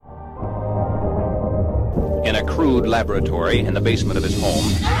in a crude laboratory in the basement of his home.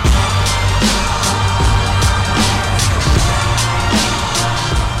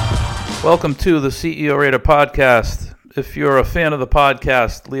 Welcome to the CEO Rater Podcast. If you're a fan of the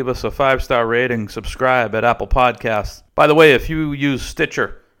podcast, leave us a 5-star rating, subscribe at Apple Podcasts. By the way, if you use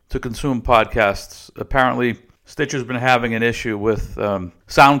Stitcher to consume podcasts, apparently Stitcher's been having an issue with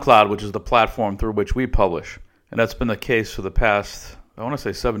SoundCloud, which is the platform through which we publish. And that's been the case for the past, I want to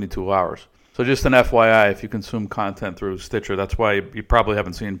say 72 hours. So just an FYI, if you consume content through Stitcher, that's why you probably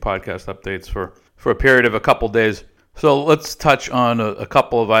haven't seen podcast updates for a period of a couple days. So let's touch on a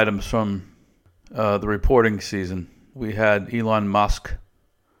couple of items from the reporting season. We had Elon Musk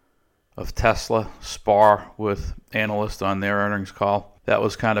of Tesla spar with analysts on their earnings call. That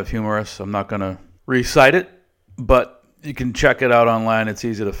was kind of humorous. I'm not going to recite it, but you can check it out online. It's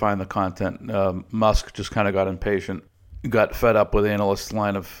easy to find the content. Musk just kind of got impatient, got fed up with analysts'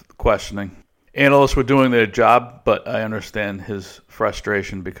 line of questioning. Analysts were doing their job, but I understand his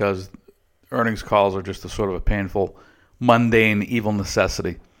frustration because earnings calls are just a sort of a painful, mundane, evil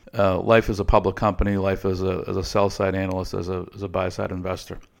necessity. Life as a public company, life as a sell-side analyst, as a buy-side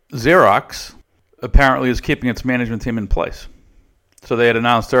investor. Xerox apparently is keeping its management team in place. So they had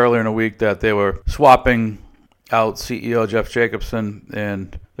announced earlier in the week that they were swapping out CEO Jeff Jacobson,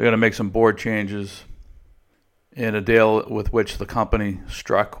 and they're going to make some board changes in a deal with which the company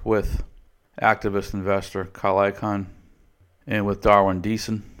struck with activist investor Carl Icahn and with Darwin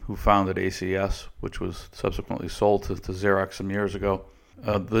Deason, who founded ACS, which was subsequently sold to Xerox some years ago.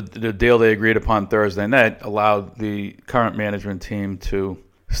 The deal they agreed upon Thursday night allowed the current management team to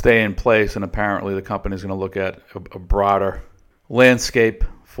stay in place, and apparently the company is going to look at a broader landscape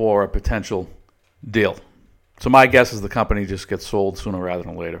for a potential deal. So my guess is the company just gets sold sooner rather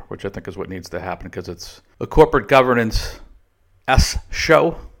than later, which I think is what needs to happen because it's a corporate governance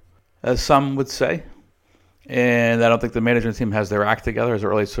show, as some would say. And I don't think the management team has their act together as it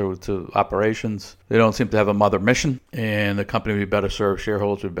relates to operations. They don't seem to have a mother mission, and the company would be better served,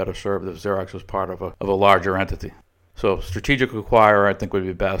 shareholders would be better served if Xerox was part of a larger entity. So strategic acquirer, I think, would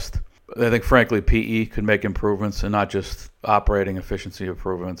be best. I think, frankly, PE could make improvements and not just operating efficiency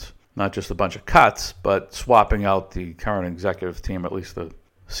improvements. Not just a bunch of cuts, but swapping out the current executive team, at least the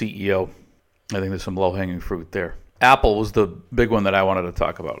CEO. I think there's some low-hanging fruit there. Apple was the big one that I wanted to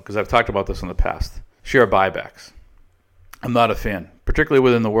talk about because I've talked about this in the past. Share buybacks. I'm not a fan, particularly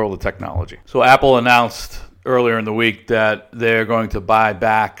within the world of technology. So Apple announced earlier in the week that they're going to buy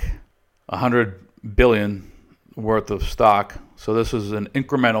back $100 billion worth of stock. So this is an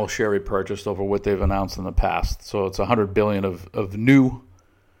incremental share repurchase over what they've announced in the past. So it's $100 billion of new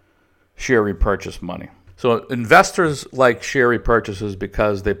share repurchase money. So investors like share repurchases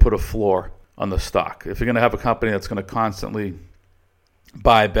because they put a floor on the stock. If you're going to have a company that's going to constantly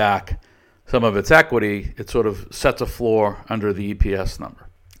buy back some of its equity, it sort of sets a floor under the EPS number.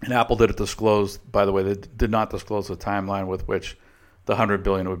 And Apple didn't disclose, by the way, they did not disclose the timeline with which the $100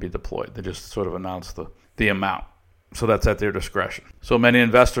 billion would be deployed. They just sort of announced the amount. So that's at their discretion. So many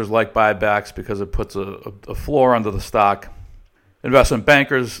investors like buybacks because it puts a floor under the stock. Investment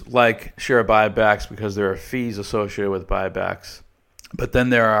bankers like share buybacks because there are fees associated with buybacks. But then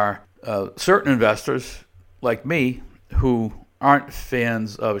there are certain investors like me who aren't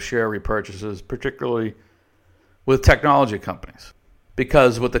fans of share repurchases, particularly with technology companies.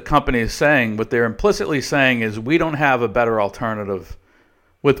 Because what the company is saying, what they're implicitly saying is we don't have a better alternative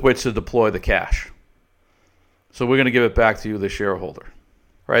with which to deploy the cash. So we're going to give it back to you, the shareholder.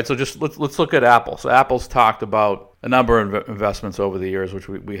 Right, so just let's look at Apple. So Apple's talked about a number of investments over the years, which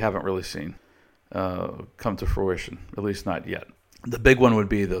we haven't really seen come to fruition, at least not yet. The big one would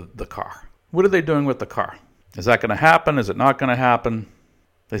be the car. What are they doing with the car? Is that going to happen? Is it not going to happen?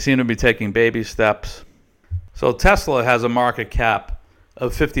 They seem to be taking baby steps. So Tesla has a market cap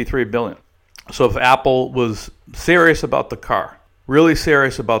of $53 billion. So if Apple was serious about the car, really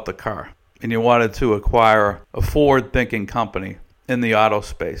serious about the car, and you wanted to acquire a forward-thinking company in the auto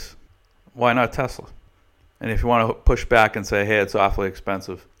space, why not Tesla? And if you want to push back and say, hey, it's awfully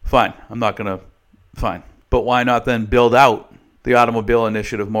expensive, fine. Fine. But why not then build out the automobile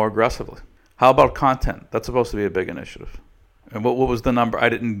initiative more aggressively? How about content? That's supposed to be a big initiative. And what was the number? I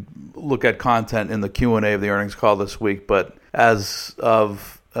didn't look at content in the Q&A of the earnings call this week, but as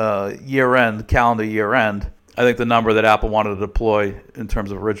of year-end, calendar year-end, I think the number that Apple wanted to deploy in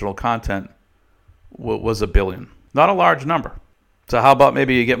terms of original content was $1 billion. Not a large number. So how about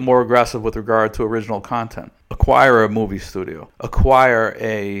maybe you get more aggressive with regard to original content? Acquire a movie studio. Acquire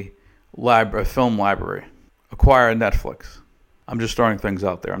a film library. Acquire Netflix. I'm just throwing things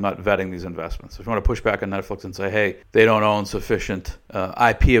out there. I'm not vetting these investments. If you want to push back on Netflix and say, hey, they don't own sufficient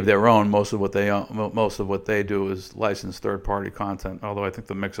IP of their own, most of what they do is license third-party content, although I think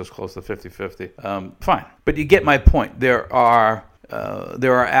the mix is close to 50-50. Fine. But you get my point. There are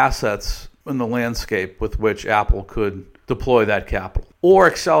assets in the landscape with which Apple could deploy that capital or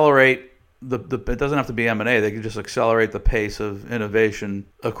accelerate it doesn't have to be M&A. They can just accelerate the pace of innovation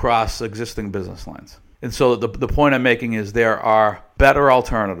across existing business lines. And so the point I'm making is there are better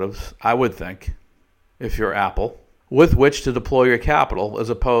alternatives, I would think, if you're Apple, with which to deploy your capital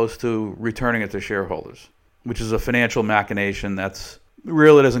as opposed to returning it to shareholders, which is a financial machination that's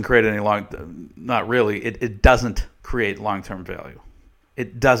really doesn't create any it doesn't create long-term value.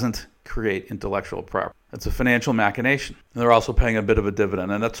 It doesn't create intellectual property. It's a financial machination. And they're also paying a bit of a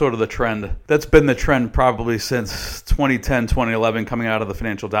dividend. And that's sort of the trend. That's been the trend probably since 2010, 2011, coming out of the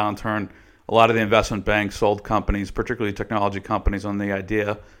financial downturn. A lot of the investment banks sold companies, particularly technology companies, on the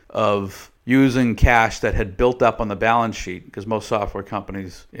idea of using cash that had built up on the balance sheet, because most software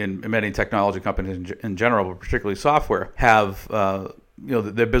companies, and many technology companies in general, but particularly software, have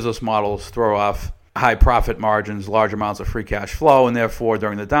their business models throw off high profit margins, large amounts of free cash flow, and therefore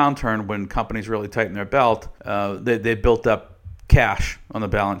during the downturn, when companies really tighten their belt, they built up cash on the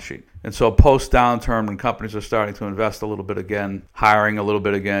balance sheet. And so post-downturn, when companies are starting to invest a little bit again, hiring a little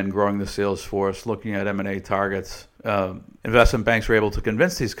bit again, growing the sales force, looking at M&A targets, investment banks were able to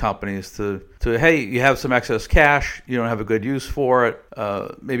convince these companies to hey, you have some excess cash, you don't have a good use for it,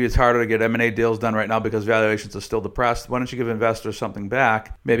 maybe it's harder to get M&A deals done right now because valuations are still depressed. Why don't you give investors something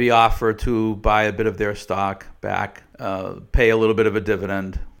back? Maybe offer to buy a bit of their stock back, pay a little bit of a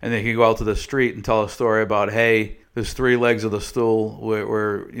dividend, and they can go out to the street and tell a story about, hey, there's three legs of the stool.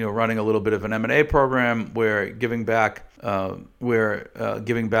 We're running a little bit of an M&A program. We're giving back some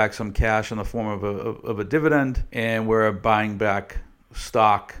cash in the form of a dividend, and we're buying back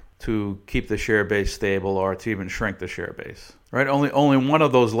stock to keep the share base stable or to even shrink the share base. Right? Only one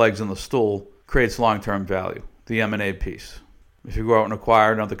of those legs in the stool creates long-term value, the M&A piece. If you go out and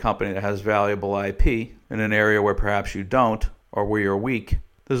acquire another company that has valuable IP in an area where perhaps you don't, or where you're weak,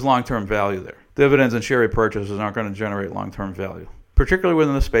 there's long-term value there. Dividends and share repurchases aren't going to generate long-term value, particularly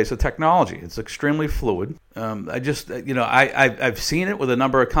within the space of technology. It's extremely fluid. I've seen it with a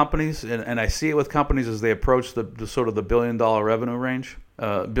number of companies, and I see it with companies as they approach the sort of the $1 billion revenue range,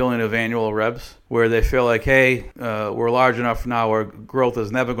 billion of annual revs, where they feel like, hey, we're large enough now where growth is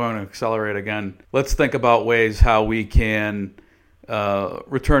never going to accelerate again. Let's think about ways how we can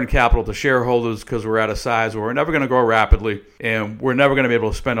return capital to shareholders because we're at a size where we're never going to grow rapidly and we're never going to be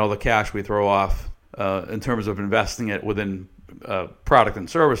able to spend all the cash we throw off in terms of investing it within product and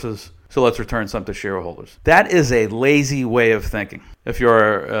services. So let's return some to shareholders. That is a lazy way of thinking if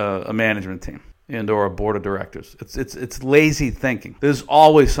you're a management team and or a board of directors. It's lazy thinking. There's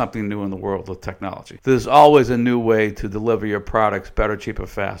always something new in the world of technology. There's always a new way to deliver your products better, cheaper,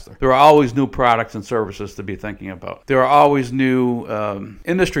 faster. There are always new products and services to be thinking about. There are always new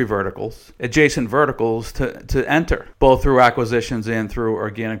industry verticals, adjacent verticals to enter, both through acquisitions and through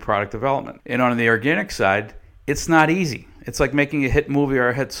organic product development. And on the organic side, it's not easy. It's like making a hit movie or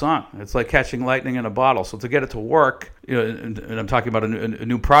a hit song. It's like catching lightning in a bottle. So to get it to work, and I'm talking about a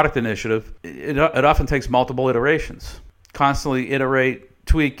new product initiative, it often takes multiple iterations. Constantly iterate,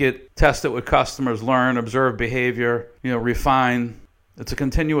 tweak it, test it with customers, learn, observe behavior, refine. It's a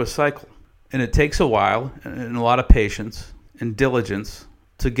continuous cycle. And it takes a while and a lot of patience and diligence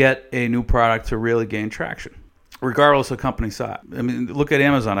to get a new product to really gain traction, regardless of company size. I mean, look at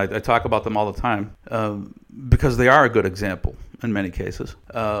Amazon. I talk about them all the time because they are a good example in many cases.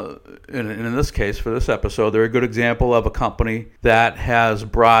 And in this case, for this episode, they're a good example of a company that has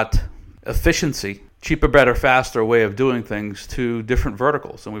brought efficiency, cheaper, better, faster way of doing things to different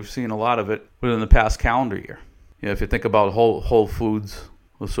verticals. And we've seen a lot of it within the past calendar year. If you think about Whole Foods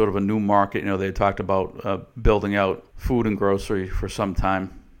was sort of a new market. They talked about building out food and grocery for some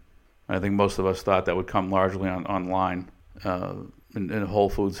time. I think most of us thought that would come largely online. And Whole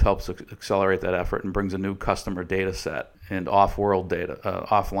Foods helps accelerate that effort and brings a new customer data set and offline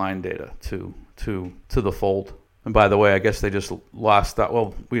data to the fold. And by the way, I guess they just lost that.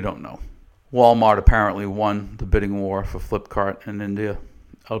 Well, we don't know. Walmart apparently won the bidding war for Flipkart in India,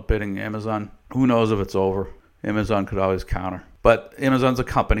 outbidding Amazon. Who knows if it's over? Amazon could always counter. But Amazon's a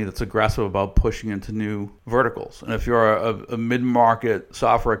company that's aggressive about pushing into new verticals. And if you're a mid-market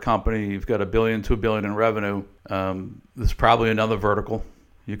software company, you've got $1 billion, $2 billion in revenue, there's probably another vertical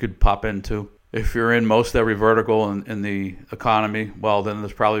you could pop into. If you're in most every vertical in the economy, well, then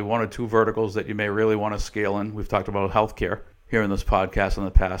there's probably one or two verticals that you may really want to scale in. We've talked about healthcare here in this podcast in the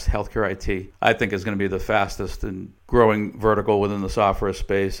past, healthcare IT, I think is going to be the fastest and growing vertical within the software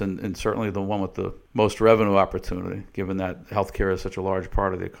space, and certainly the one with the most revenue opportunity, given that healthcare is such a large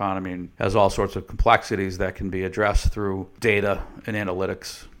part of the economy and has all sorts of complexities that can be addressed through data and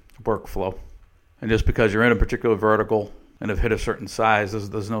analytics workflow. And just because you're in a particular vertical and have hit a certain size,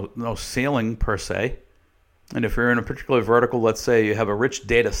 there's no ceiling per se. And if you're in a particular vertical, let's say you have a rich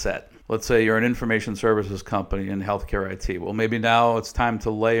data set. Let's say you're an information services company in healthcare IT. Well, maybe now it's time to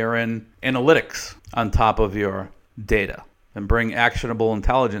layer in analytics on top of your data and bring actionable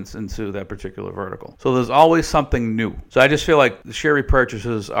intelligence into that particular vertical. So there's always something new. So I just feel like the share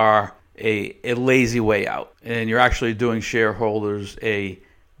repurchases are a lazy way out. And you're actually doing shareholders a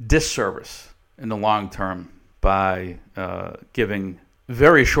disservice in the long term by giving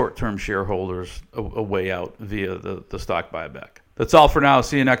very short-term shareholders a way out via the stock buyback. That's all for now.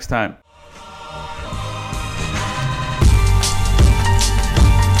 See you next time.